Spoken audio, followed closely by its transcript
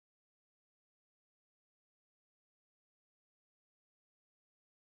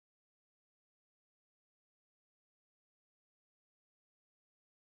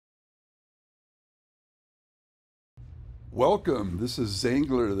Welcome. This is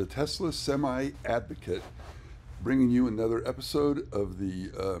Zangler, the Tesla Semi Advocate, bringing you another episode of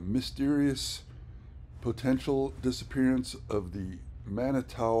the mysterious potential disappearance of the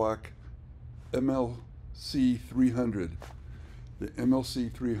Manitowoc MLC 300. The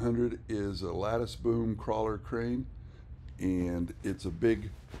MLC 300 is a lattice boom crawler crane, and it's a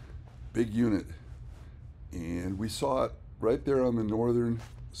big unit. And we saw it right there on the northern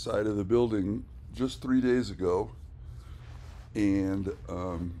side of the building just 3 days ago, and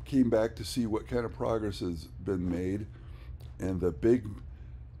came back to see what kind of progress has been made. And the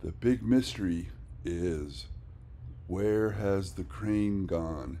big mystery is, where has the crane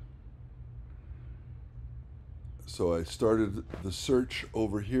gone? So I started the search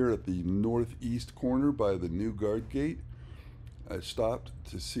over here at the northeast corner by the new guard gate. I stopped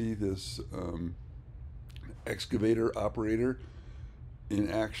to see this excavator operator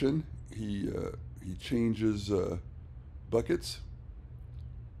in action. He changes buckets,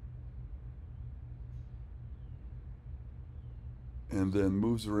 and then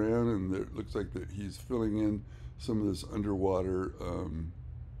moves around, and it looks like that he's filling in some of this underwater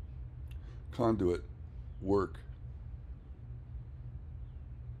conduit work.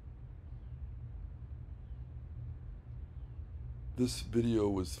 This video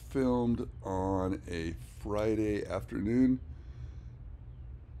was filmed on a Friday afternoon.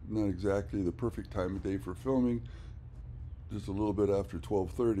 Not exactly the perfect time of day for filming, just a little bit after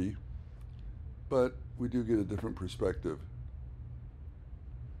 12:30, but we do get a different perspective.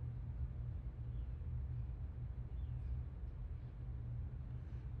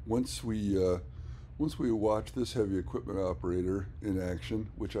 Once we watch this heavy equipment operator in action,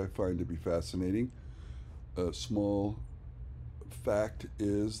 which I find to be fascinating, a small fact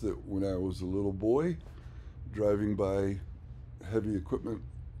is that when I was a little boy driving by heavy equipment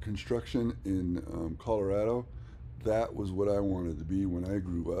construction in Colorado, that was what I wanted to be when I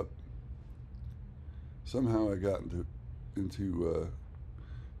grew up. Somehow I got into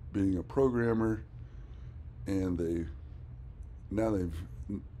being a programmer, and they've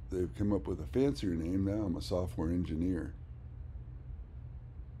come up with a fancier name. Now I'm a software engineer.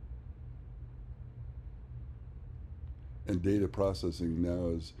 And data processing now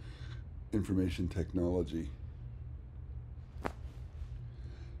is information technology.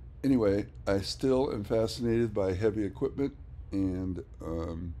 Anyway, I still am fascinated by heavy equipment, and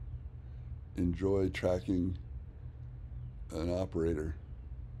enjoy tracking an operator.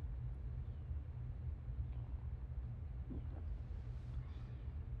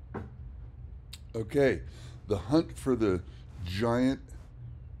 Okay, the hunt for the giant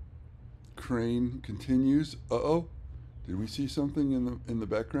crane continues. Uh-oh, did we see something in the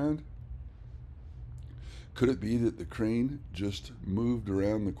background? Could it be that the crane just moved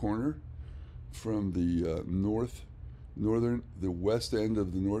around the corner from the the west end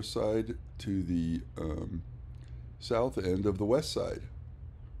of the north side to the south end of the west side?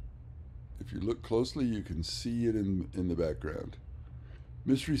 If you look closely, you can see it in the background.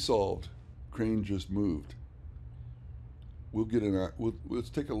 Mystery solved. Crane just moved. Let's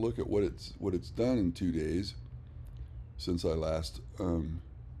take a look at what it's done in 2 days since I last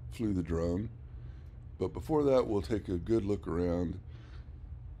flew the drone. But before that, we'll take a good look around.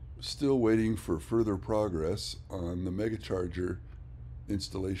 Still waiting for further progress on the megacharger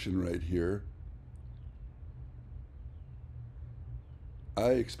installation right here.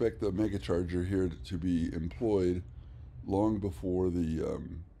 I expect the megacharger here to be employed long before the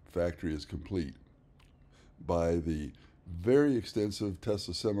factory is complete by the very extensive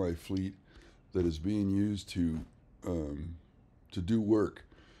Tesla Semi fleet that is being used to do work.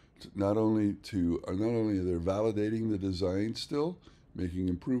 Not only are they validating the design, still making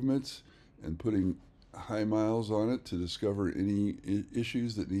improvements and putting high miles on it to discover any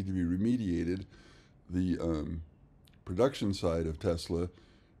issues that need to be remediated. The production side of Tesla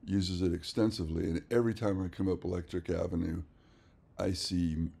uses it extensively, and every time I come up Electric Avenue, I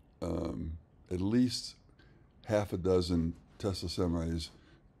see at least half a dozen Tesla Semis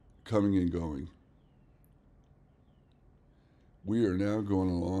coming and going. We are now going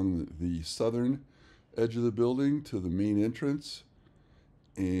along the southern edge of the building to the main entrance,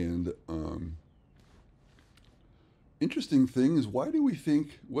 and interesting thing is, why do we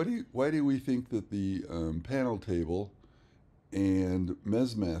think that the panel table and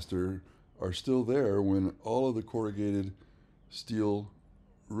Mezmaster are still there when all of the corrugated steel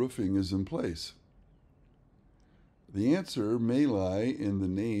roofing is in place? The answer may lie in the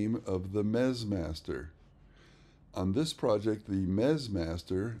name of the Mezmaster. On this project, the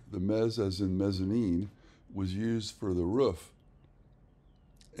Mezmaster, the Mez as in mezzanine, was used for the roof.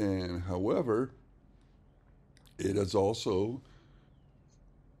 And however, It is also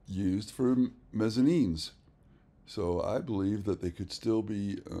used for mezzanines. So I believe that they could still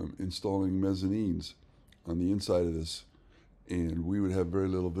be installing mezzanines on the inside of this, and we would have very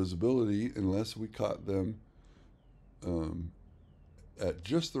little visibility unless we caught them um, at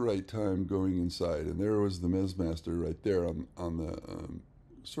just the right time going inside. And there was the Mezmaster right there on the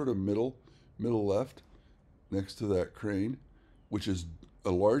sort of middle left, next to that crane, which is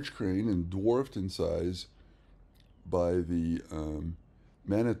a large crane and dwarfed in size by the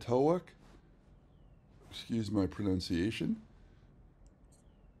Manitowoc, excuse my pronunciation,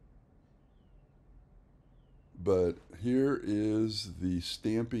 but here is the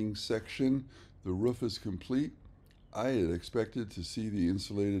stamping section. The roof is complete. I had expected to see the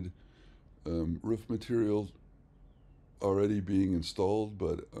insulated roof material already being installed,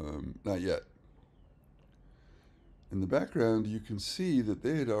 but not yet. In the background, you can see that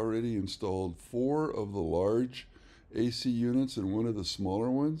they had already installed 4 of the large AC units and 1 of the smaller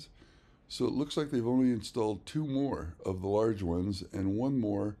ones. So it looks like they've only installed 2 more of the large ones and 1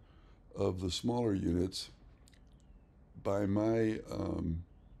 more of the smaller units by my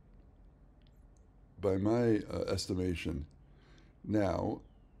estimation. Now,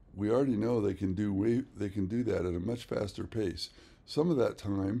 we already know they can do that at a much faster pace. Some of that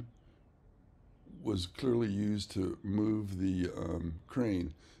time was clearly used to move the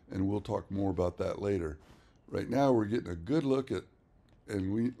crane, and we'll talk more about that later. Right now, we're getting a good look at,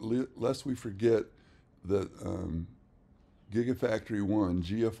 and lest we forget that Gigafactory 1,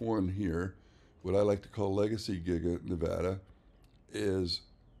 GF1 here, what I like to call Legacy Giga Nevada, is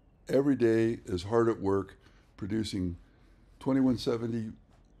every day is hard at work producing 2170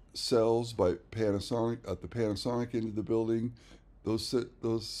 cells by Panasonic at the Panasonic end of the building.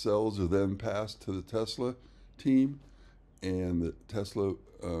 Those cells are then passed to the Tesla team, and the Tesla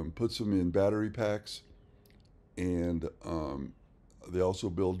puts them in battery packs, and they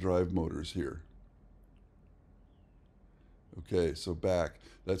also build drive motors here. Okay, so back.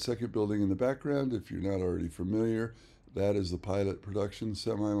 That second building in the background, if you're not already familiar, that is the pilot production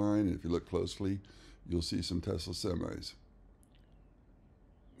semi line. And if you look closely, you'll see some Tesla semis.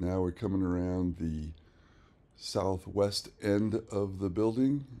 Now we're coming around the southwest end of the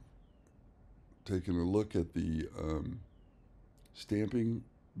building, taking a look at the stamping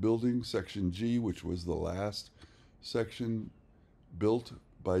building, section G, which was the last section built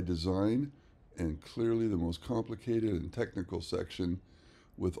by design, and clearly the most complicated and technical section,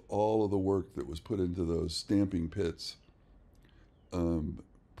 with all of the work that was put into those stamping pits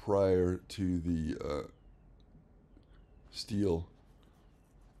prior to the steel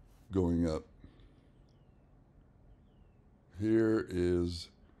going up. Here is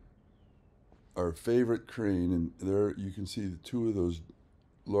our favorite crane, and there you can see the 2 of those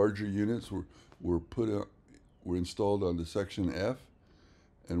larger units were installed onto section F,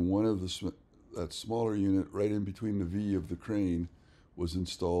 and one of that smaller unit right in between the V of the crane was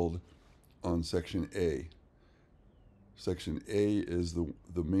installed on section A. Section A is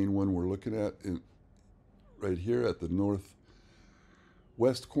the main one we're looking at right here at the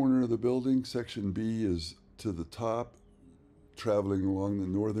northwest corner of the building. Section B is to the top, traveling along the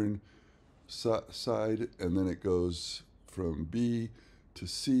northern side, and then it goes from B to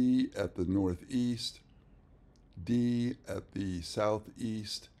C at the northeast, D at the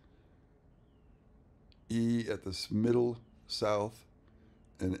southeast, E at the middle south,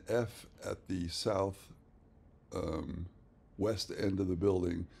 and F at the south west end of the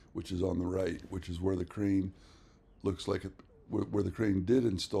building, which is on the right, which is where the crane looks like where the crane did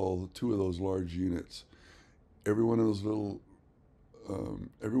install 2 of those large units. Every one of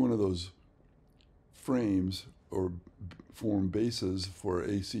those frames or form bases for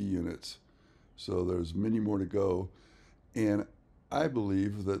AC units. So there's many more to go, and I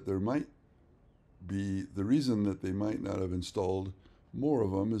believe that there might be, the reason that they might not have installed more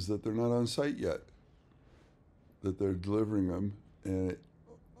of them is that they're not on site yet, that they're delivering them, and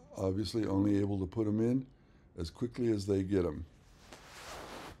obviously only able to put them in as quickly as they get them.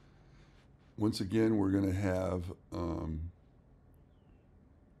 Once again, we're going to have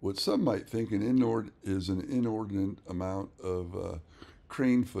what some might think is an inordinate amount of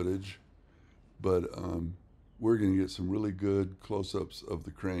crane footage, but we're going to get some really good close-ups of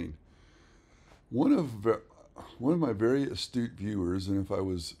the crane. One of my very astute viewers, and if I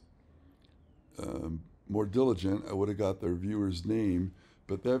was more diligent, I would have got their viewer's name,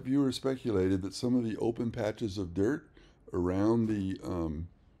 but that viewer speculated that some of the open patches of dirt around the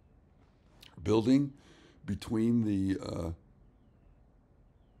building between the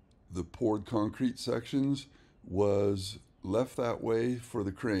poured concrete sections was left that way for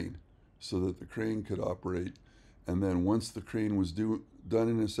the crane, so that the crane could operate and then once the crane was done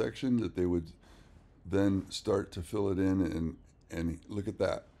in a section, that they would then start to fill it in. And look at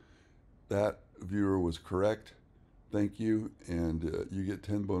that. That viewer was correct. Thank you, and you get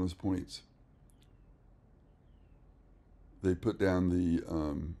 10 bonus points. They put down the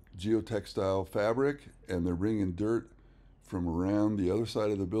geotextile fabric, and they're bringing dirt from around the other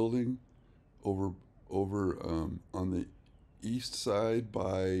side of the building over on the east side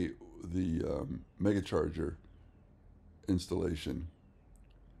by the mega charger installation,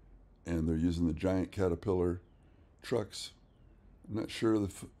 and they're using the giant Caterpillar trucks. I'm not sure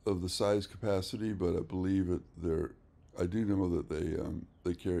of the size capacity, but I believe I do know that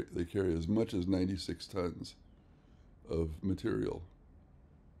they carry as much as 96 tons of material.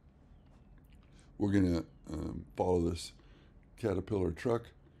 We're gonna follow this Caterpillar truck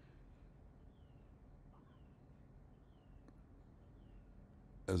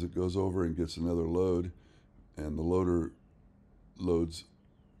as it goes over and gets another load, and the loader loads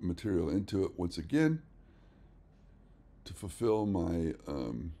material into it once again to fulfill my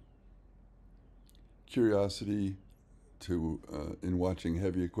curiosity in watching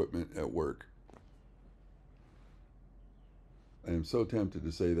heavy equipment at work. I am so tempted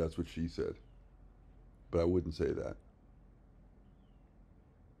to say that's what she said, but I wouldn't say that.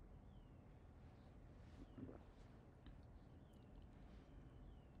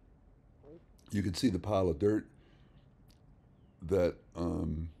 You can see the pile of dirt that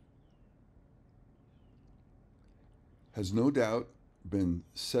has no doubt been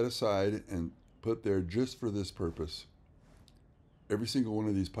set aside and put there just for this purpose. Every single one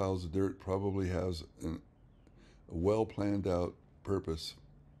of these piles of dirt probably has a well planned out purpose.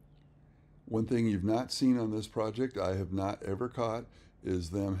 One thing you've not seen on this project, I have not ever caught, is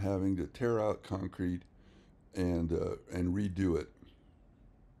them having to tear out concrete and redo it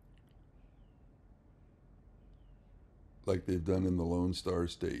like they've done in the Lone Star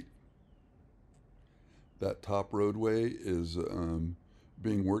State. That top roadway is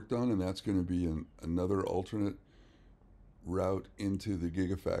being worked on, and that's going to be another alternate route into the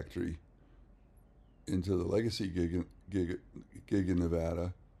Gigafactory, into the legacy Giga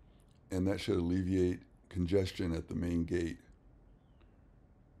Nevada, and that should alleviate congestion at the main gate.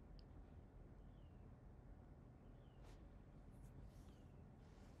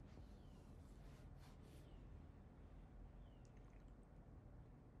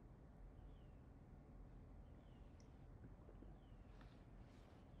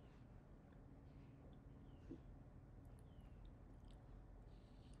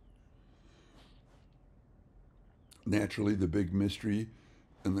 Naturally, the big mystery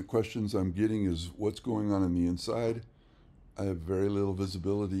and the questions I'm getting is what's going on the inside. I have very little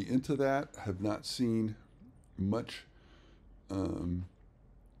visibility into that. Have not seen much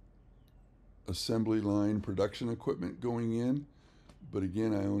assembly line production equipment going in, but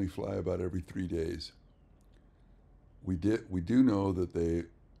again, I only fly about every 3 days. We do know that they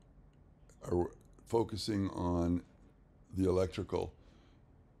are focusing on the electrical,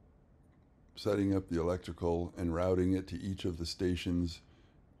 setting up the electrical and routing it to each of the stations,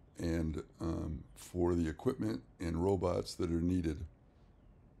 and for the equipment and robots that are needed.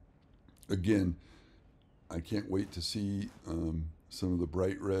 Again, I can't wait to see some of the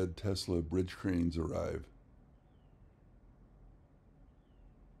bright red Tesla bridge cranes arrive.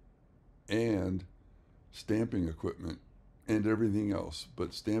 And stamping equipment and everything else.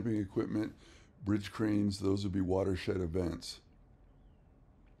 But stamping equipment, bridge cranes, those would be watershed events.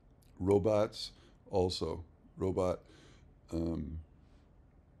 Robots also. Robot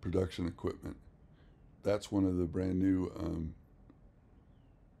production equipment. That's one of the brand new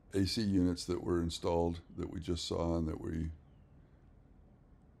AC units that were installed that we just saw and that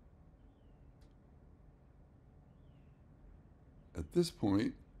at this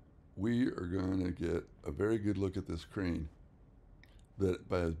point, we are going to get a very good look at this crane that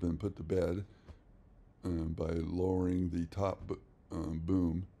has been put to bed by lowering the top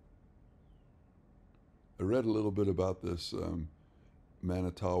boom. I read a little bit about this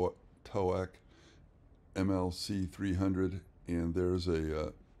Manitowoc MLC 300, and there's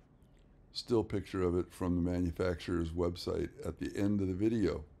a still picture of it from the manufacturer's website at the end of the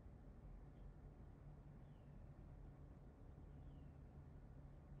video.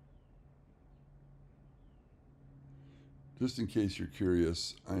 Just in case you're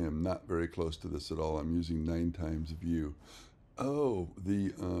curious, I am not very close to this at all. I'm using 9 times view. Oh,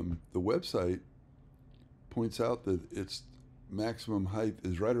 the website points out that its maximum height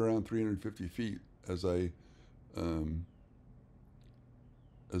is right around 350 feet, as I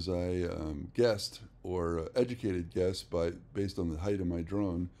guessed, or educated guess based on the height of my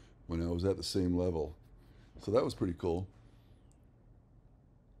drone when I was at the same level. So that was pretty cool.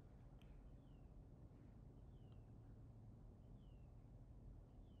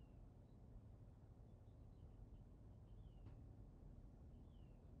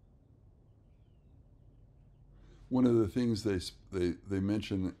 One of the things they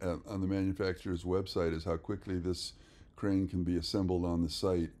mention on the manufacturer's website is how quickly this crane can be assembled on the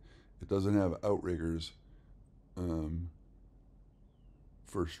site. It doesn't have outriggers um,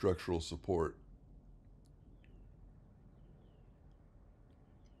 for structural support.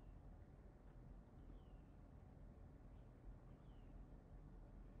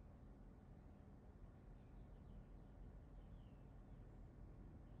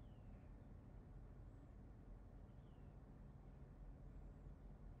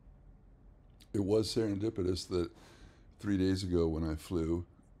 It was serendipitous that 3 days ago when I flew,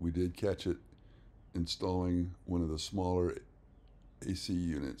 we did catch it installing one of the smaller AC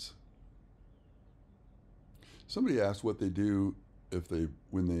units. Somebody asked what they do if they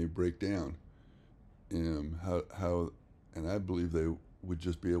when they break down, and how, and I believe they would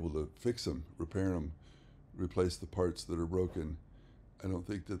just be able to fix them, repair them, replace the parts that are broken. I don't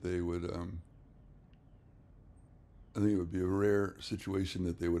think that they would. I think it would be a rare situation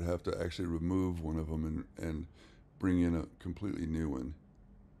that they would have to actually remove one of them and bring in a completely new one.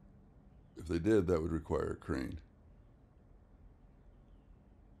 If they did, that would require a crane.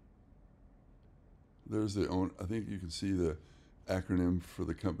 There's the own. I think you can see the acronym for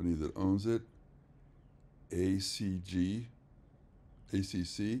the company that owns it. ACG,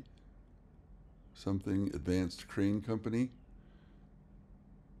 ACC, something Advanced Crane Company.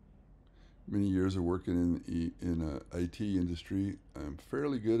 Many years of working in IT industry, I'm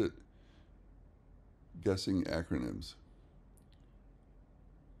fairly good at guessing acronyms.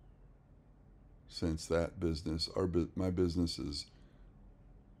 Since that business, my business is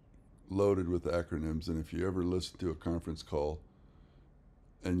loaded with acronyms, and if you ever listen to a conference call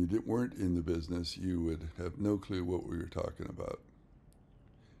and you weren't in the business, you would have no clue what we were talking about.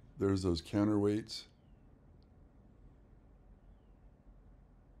 There's those counterweights.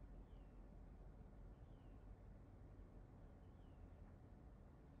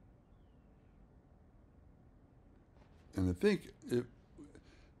 And I think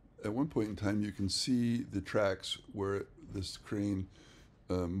at one point in time you can see the tracks where this crane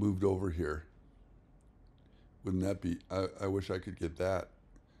moved over here. Wouldn't that be? I wish I could get that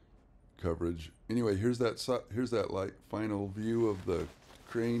coverage. Anyway, here's that final view of the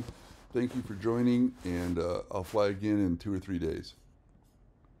crane. Thank you for joining, and I'll fly again in 2 or 3 days.